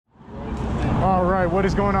right, what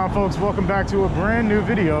is going on, folks? Welcome back to a brand new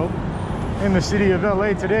video in the city of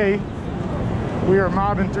LA. Today we are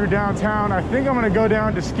mobbing through downtown. I think I'm gonna go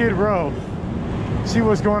down to Skid Row, see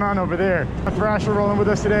what's going on over there. A Thrasher rolling with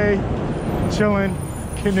us today, chilling,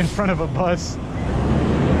 getting in front of a bus.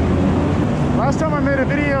 Last time I made a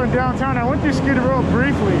video in downtown, I went through Skid Row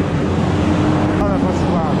briefly. Oh, that bus is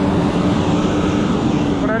loud.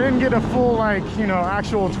 But I didn't get a full, like, you know,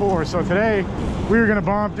 actual tour. So today we were gonna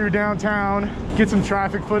bomb through downtown, get some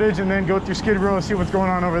traffic footage, and then go through Skid Row, see what's going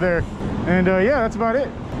on over there. And yeah, that's about it.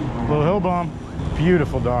 Little hill bomb.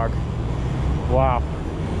 Beautiful dog. Wow.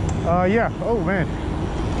 Yeah, oh man,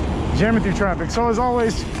 jamming through traffic. So as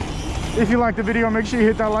always, if you like the video, make sure you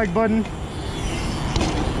hit that like button.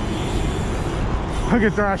 Look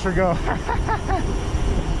at Thrasher go.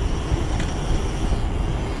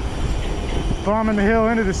 Bombing the hill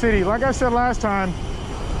into the city. Like I said last time,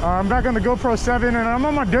 I'm back on the GoPro 7 and I'm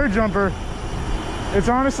on my dirt jumper. It's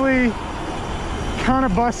honestly kind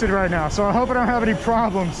of busted right now, so I hope I don't have any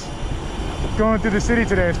problems going through the city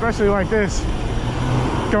today, especially like this,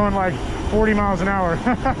 going like 40 miles an hour.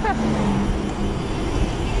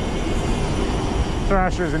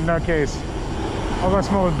 Thrasher's a nutcase. All I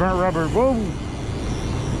smell is burnt rubber. Whoa.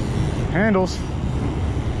 Handles.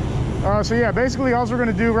 So yeah, basically all we're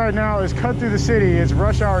gonna do right now is cut through the city. It's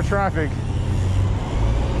rush hour traffic,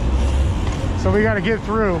 so we got to get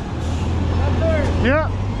through. Yeah.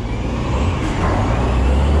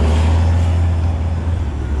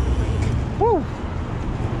 Woo.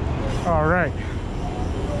 All right.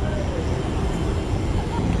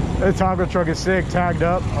 The taco truck is sick, tagged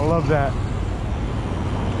up. I love that.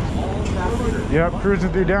 Yep,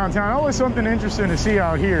 cruising through downtown. Always something interesting to see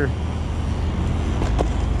out here.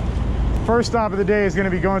 First stop of the day is going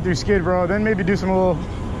to be going through Skid Row, then maybe do some little...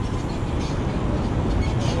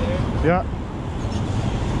 Yeah.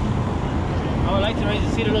 I would like to raise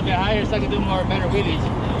the seat a little bit higher so I can do better wheelies.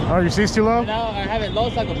 Oh, your seat's too low? Now I have it low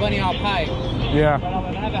so I can bunny hop high. Yeah. But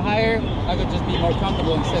when I have it higher, I could just be more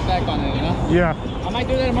comfortable and sit back on it, you know? Yeah. I might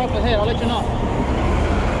do that more off the head, I'll let you know.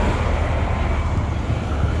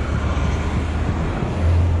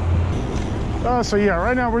 So yeah,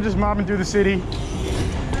 right now we're just mobbing through the city.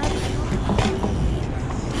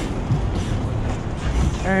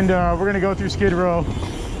 And we're gonna go through Skid Row,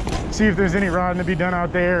 see if there's any riding to be done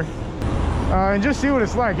out there, and just see what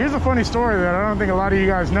it's like. Here's a funny story that I don't think a lot of you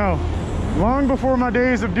guys know. Long before my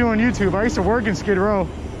days of doing YouTube, I used to work in Skid Row.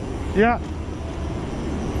 Yeah.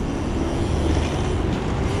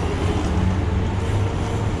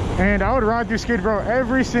 And I would ride through Skid Row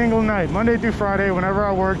every single night, Monday through Friday. Whenever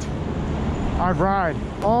I worked, I'd ride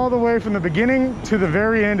all the way from the beginning to the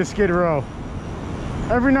very end of Skid Row.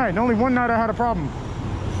 Every night, and only one night I had a problem.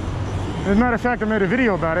 As a matter of fact, I made a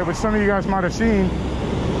video about it, which some of you guys might have seen,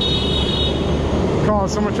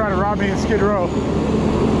 called "Someone Tried to Rob Me in Skid Row."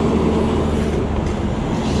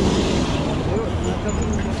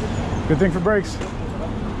 Good thing for brakes.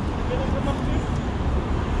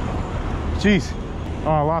 Jeez.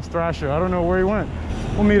 Oh, I lost Thrasher. I don't know where he went.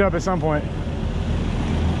 We'll meet up at some point.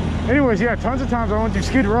 Anyways, yeah, tons of times I went through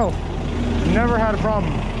Skid Row. Never had a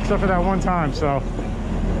problem, except for that one time, so.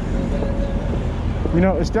 You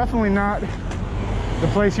know, it's definitely not the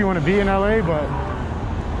place you want to be in LA, but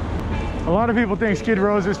a lot of people think Skid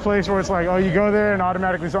Row is this place where it's like, oh, you go there and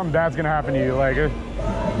automatically something bad's gonna happen to you. Like,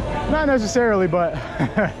 not necessarily, but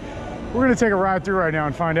we're gonna take a ride through right now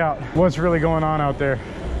and find out what's really going on out there.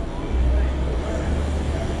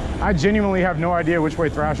 I genuinely have no idea which way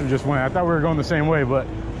Thrasher just went. I thought we were going the same way, but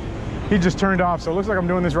he just turned off, so it looks like I'm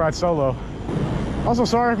doing this ride solo. Also,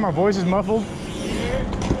 sorry if my voice is muffled.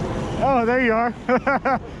 Oh, there you are.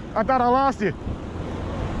 I thought I lost you.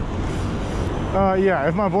 Yeah,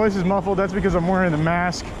 if my voice is muffled, that's because I'm wearing the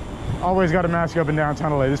mask. Always got a mask up in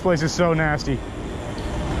downtown LA. This place is so nasty.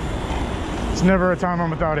 It's never a time I'm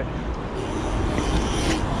without it.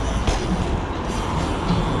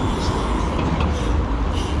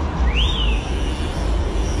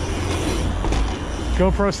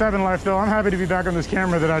 GoPro 7 life though. I'm happy to be back on this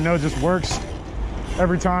camera that I know just works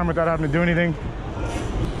every time without having to do anything.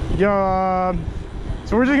 Yo,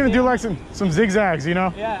 so we're just gonna do like some zigzags, you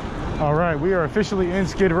know? Yeah. All right, we are officially in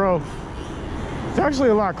Skid Row. It's actually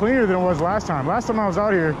a lot cleaner than it was last time. Last time I was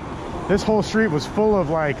out here, this whole street was full of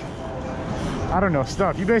like, I don't know,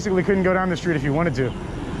 stuff. You basically couldn't go down the street if you wanted to.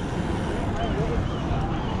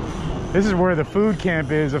 This is where the food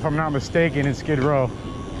camp is, if I'm not mistaken, in Skid Row.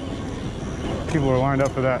 People are lined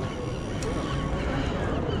up for that.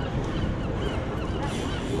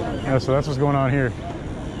 Yeah, so that's what's going on here.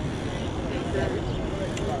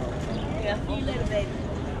 Yeah, see you later, baby.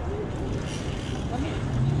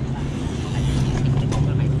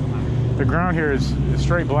 The ground here is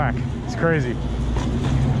straight black. It's crazy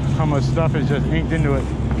how much stuff is just inked into it.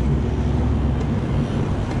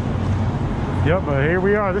 Yep, but here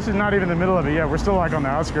we are. This is not even the middle of it yet. We're still like on the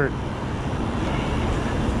outskirts.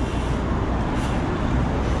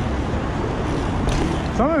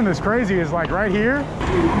 Something that's crazy is like right here,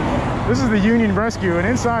 this is the Union Rescue, and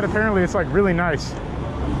inside apparently it's like really nice.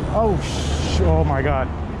 Oh my God.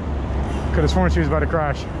 Could have sworn she was about to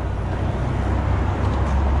crash.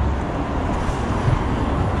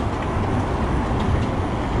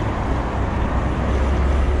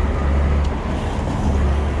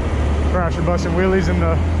 Crashing, busting wheelies in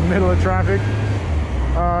the middle of traffic.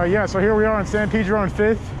 Yeah, so here we are on San Pedro and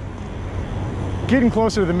 5th. Getting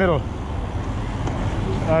closer to the middle.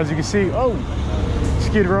 As you can see, oh,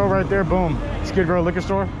 Skid Row right there, boom. Skid Row liquor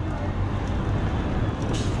store.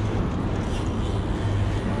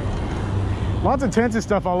 Lots of tents and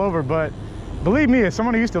stuff all over, but believe me, as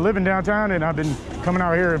someone who used to live in downtown, and I've been coming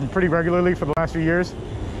out here pretty regularly for the last few years,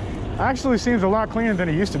 actually seems a lot cleaner than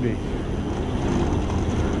it used to be.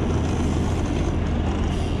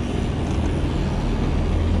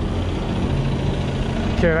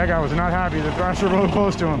 Okay, that guy was not happy. The Thrasher rode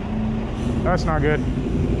close to him. That's not good.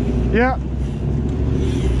 Yeah.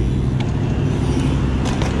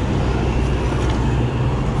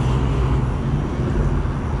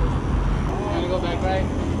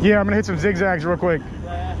 Yeah, I'm gonna hit some zigzags real quick.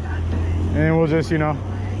 And then we'll just, you know,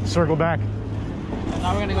 circle back. And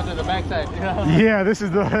now we're gonna go to the backside. Yeah, this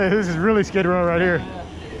is really Skid Row right here.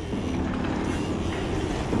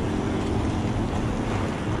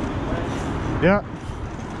 Yeah.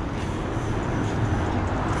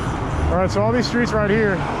 All right, so all these streets right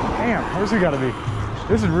here, damn, where's he gotta be?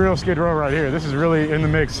 This is real Skid Row right here. This is really in the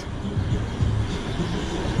mix.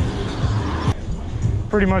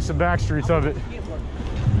 Pretty much the back streets of it.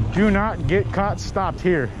 Do not get caught stopped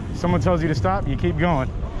here. Someone tells you to stop, you keep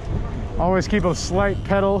going. Always keep a slight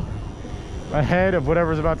pedal ahead of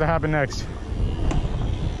whatever's about to happen next.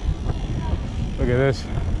 Look at this.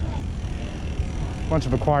 Bunch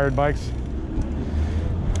of acquired bikes.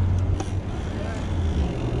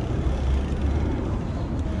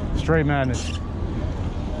 Straight madness.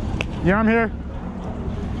 Yeah, I'm here.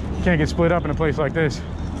 Can't get split up in a place like this.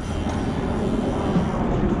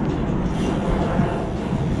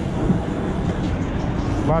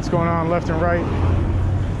 Lots going on left and right.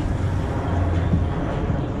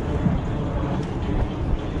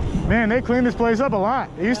 Man, they cleaned this place up a lot.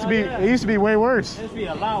 It used to be way worse. It used to be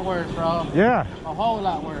a lot worse, bro. Yeah. A whole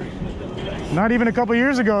lot worse. Not even a couple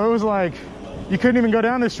years ago, it was like you couldn't even go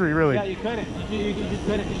down this street, really. Yeah, you couldn't. You just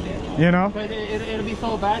couldn't. You know? Because it'll be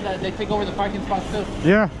so bad that they take over the parking spots too.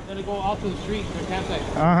 Yeah. Then they go out to the street, their campsite.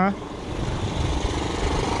 Uh-huh.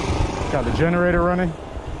 Got the generator running.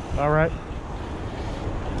 All right.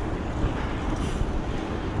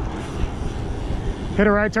 Hit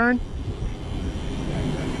a right turn.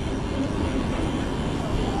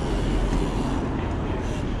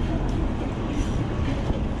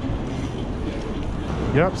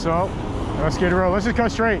 Yep, so let's Skid Row. Let's just cut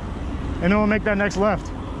straight and then we'll make that next left.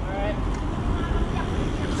 All right.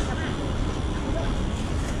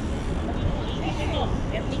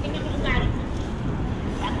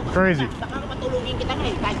 Crazy.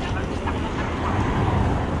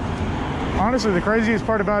 Honestly, the craziest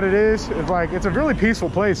part about it is like it's a really peaceful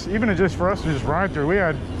place, even just for us to just ride through. We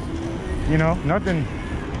had, you know, nothing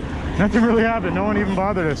really happened. No one even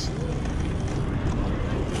bothered us.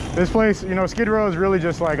 This place, you know, Skid Row is really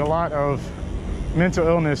just like a lot of mental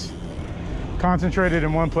illness concentrated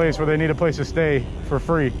in one place where they need a place to stay for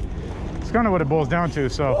free. It's kind of what it boils down to.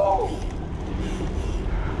 So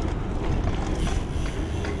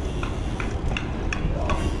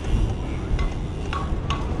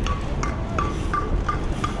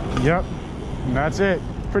yep, and that's it.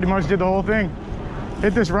 Pretty much did the whole thing.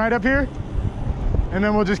 Hit this right up here and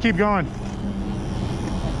then we'll just keep going.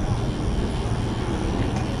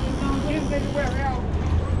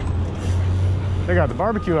 They got the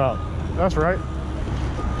barbecue out. That's right.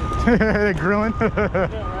 They're grilling. Yeah,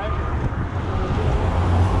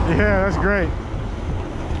 that's great.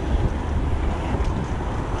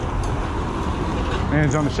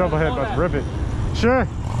 Man's on the shovel head, about to rip it. Sure.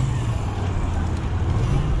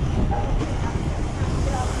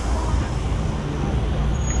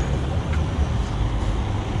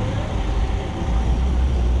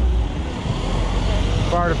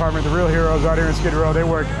 Fire department, the real heroes out here in Skid Row. They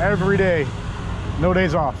work every day, no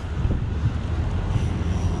days off.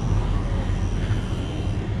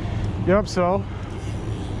 Yep, so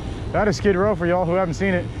that is Skid Row for y'all who haven't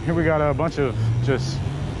seen it. Here we got a bunch of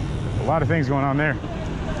a lot of things going on there.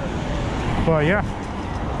 But yeah,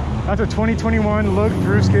 That's a 2021 look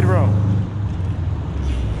through Skid Row.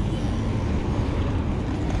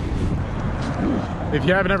 If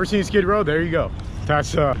you haven't ever seen Skid Row, there you go.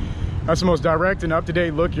 That's the most direct and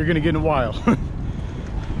up-to-date look you're gonna get in a while.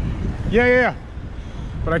 Yeah.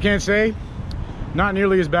 But I can't say, not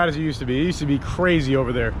nearly as bad as it used to be. It used to be crazy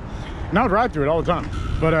over there. And I would ride through it all the time.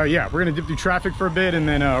 But yeah, we're gonna dip through traffic for a bit and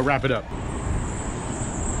then wrap it up.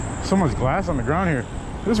 So much glass on the ground here.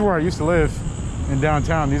 This is where I used to live in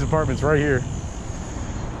downtown, these apartments right here.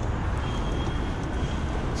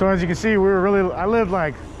 So as you can see, I lived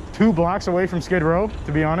like 2 blocks away from Skid Row,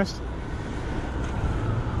 to be honest.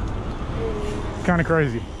 Kind of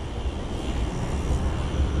crazy.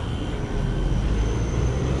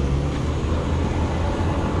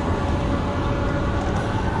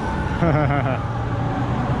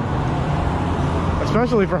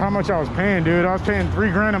 Especially for how much I was paying, dude. I was paying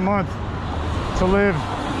 $3 grand a month to live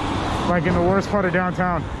like in the worst part of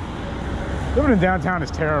downtown. Living in downtown is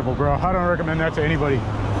terrible, bro. I don't recommend that to anybody.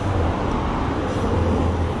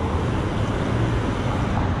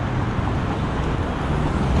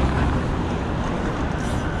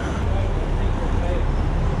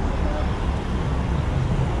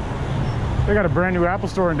 They got a brand new Apple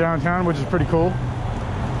store in downtown, which is pretty cool,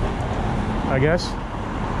 I guess.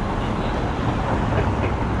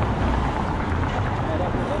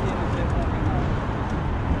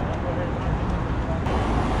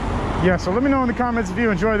 Yeah, so let me know in the comments if you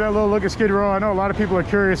enjoyed that little look at Skid Row. I know a lot of people are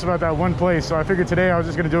curious about that one place, so I figured today I was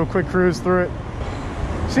just gonna do a quick cruise through it,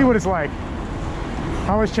 see what it's like,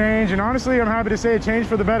 how it's changed, and honestly, I'm happy to say it changed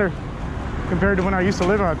for the better compared to when I used to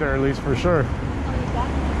live out there, at least, for sure.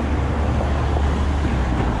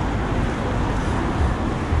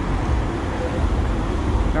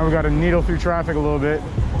 Now we got to needle through traffic a little bit.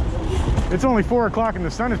 It's only 4 o'clock and the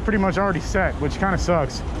sun is pretty much already set, which kind of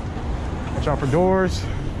sucks. Watch out for doors.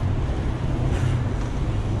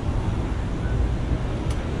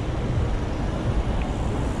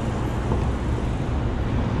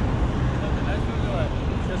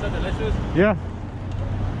 Yeah.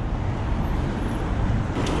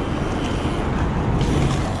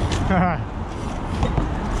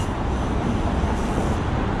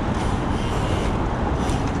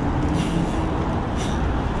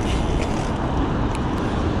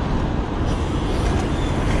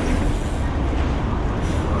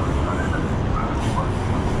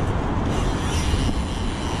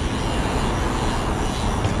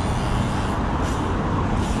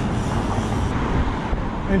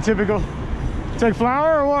 In typical, take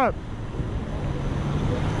flour or what?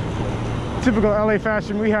 Typical LA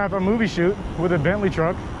fashion, we have a movie shoot with a Bentley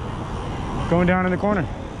truck going down in the corner.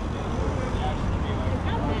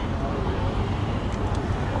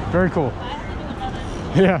 Very cool.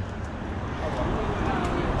 Yeah.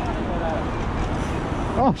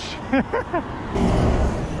 Oh shit.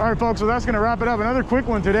 All right, folks, so that's gonna wrap it up. Another quick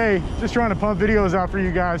one today. Just trying to pump videos out for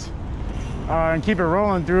you guys and keep it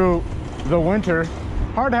rolling through the winter.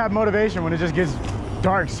 Hard to have motivation when it just gets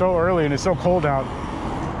dark so early and it's so cold out,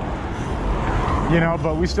 you know,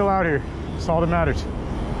 but we still out here. That's all that matters.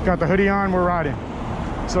 Got the hoodie on, we're riding.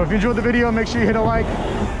 So if you enjoyed the video, make sure you hit a like,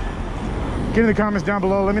 get in the comments down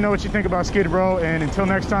below, let me know what you think about Skid Row, and until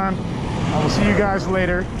next time, I will see you guys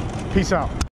later. Peace out.